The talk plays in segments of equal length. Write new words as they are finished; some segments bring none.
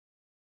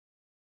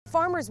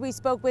Farmers we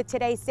spoke with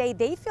today say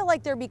they feel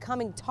like they're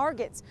becoming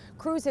targets.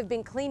 Crews have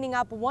been cleaning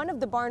up one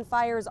of the barn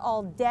fires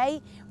all day.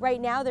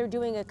 Right now they're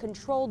doing a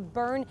controlled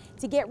burn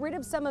to get rid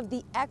of some of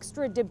the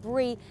extra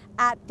debris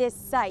at this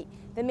site.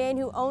 The man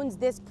who owns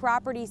this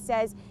property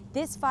says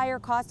this fire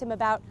cost him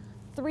about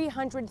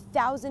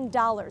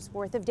 $300,000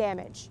 worth of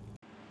damage.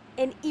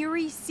 An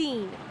eerie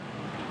scene.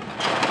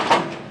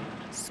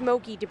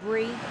 Smoky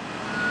debris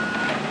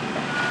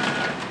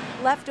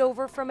left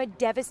over from a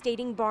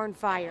devastating barn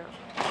fire.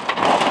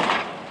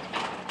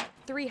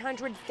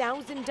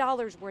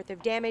 $300,000 worth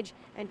of damage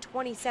and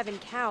 27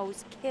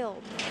 cows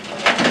killed.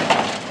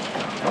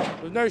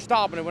 There's no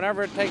stopping it.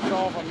 Whenever it takes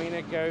off, I mean,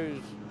 it goes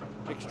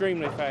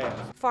extremely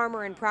fast.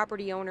 Farmer and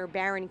property owner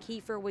Baron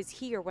Kiefer was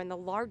here when the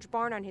large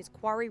barn on his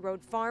Quarry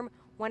Road farm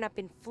went up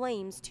in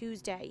flames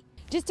Tuesday.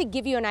 Just to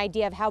give you an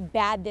idea of how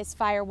bad this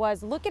fire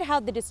was, look at how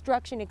the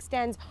destruction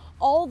extends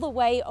all the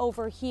way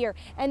over here.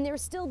 And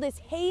there's still this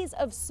haze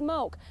of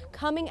smoke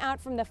coming out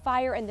from the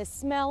fire, and the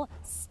smell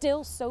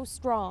still so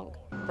strong.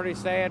 Pretty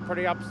sad,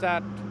 pretty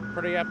upset,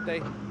 pretty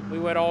empty. We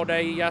went all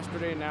day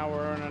yesterday, now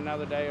we're on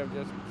another day of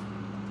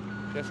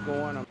just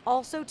going.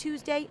 Also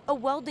Tuesday, a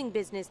welding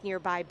business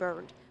nearby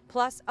burned,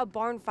 plus a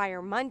barn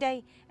fire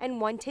Monday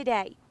and one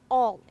today,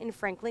 all in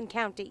Franklin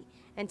County.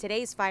 And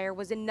today's fire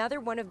was another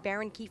one of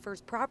Baron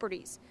Kiefer's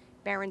properties.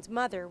 Baron's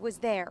mother was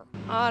there.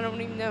 I don't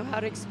even know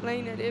how to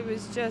explain it. It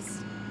was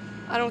just,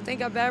 I don't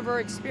think I've ever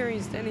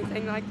experienced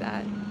anything like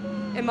that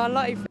in my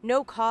life.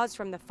 No cause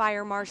from the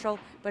fire marshal,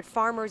 but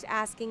farmers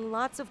asking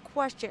lots of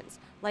questions,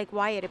 like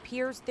why it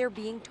appears they're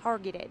being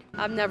targeted.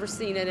 I've never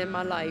seen it in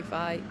my life.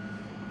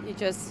 It's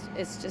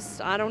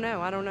just, I don't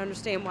know. I don't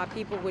understand why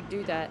people would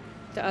do that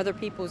to other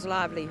people's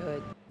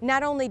livelihood.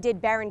 Not only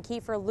did Baron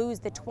Kiefer lose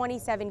the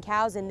 27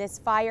 cows in this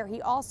fire,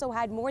 he also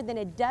had more than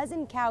a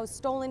dozen cows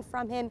stolen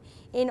from him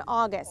in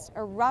August.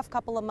 A rough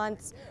couple of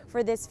months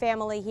for this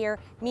family here.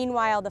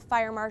 Meanwhile, the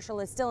fire marshal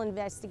is still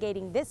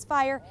investigating this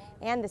fire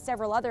and the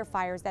several other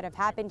fires that have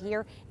happened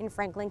here in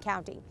Franklin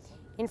County.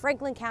 In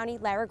Franklin County,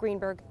 Lara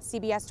Greenberg,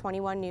 CBS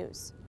 21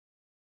 News.